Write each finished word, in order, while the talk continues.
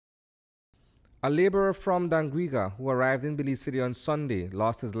A laborer from Dangriga who arrived in Belize City on Sunday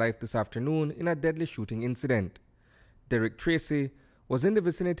lost his life this afternoon in a deadly shooting incident. Derrick Tracy was in the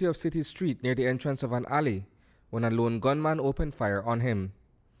vicinity of Sittee Street near the entrance of an alley when a lone gunman opened fire on him.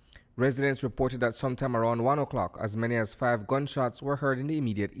 Residents reported that sometime around 1 o'clock, as many as 5 gunshots were heard in the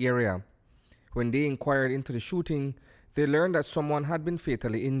immediate area. When they inquired into the shooting, they learned that someone had been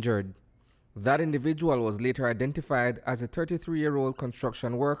fatally injured. That individual was later identified as a 33-year-old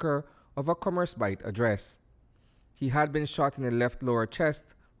construction worker of a Commerce Bight address. He had been shot in the left lower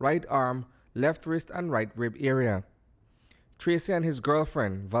chest, right arm, left wrist and right rib area. Tracey and his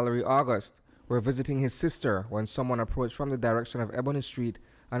girlfriend, Valerie August, were visiting his sister when someone approached from the direction of Ebony Street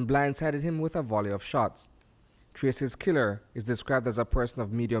and blindsided him with a volley of shots. Tracey's killer is described as a person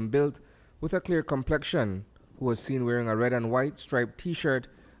of medium build with a clear complexion who was seen wearing a red and white striped t-shirt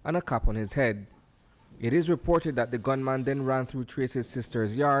and a cap on his head. It is reported that the gunman then ran through Tracey's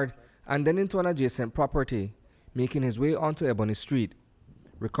sister's yard and then into an adjacent property, making his way onto Ebony Street.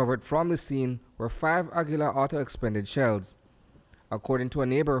 Recovered from the scene were 5 Aguilar auto-expended shells. According to a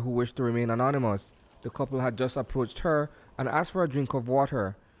neighbor who wished to remain anonymous, the couple had just approached her and asked for a drink of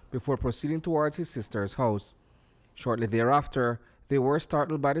water before proceeding towards his sister's house. Shortly thereafter, they were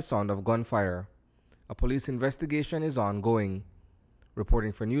startled by the sound of gunfire. A police investigation is ongoing.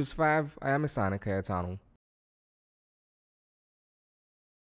 Reporting for News 5, I am Isani Cayetano.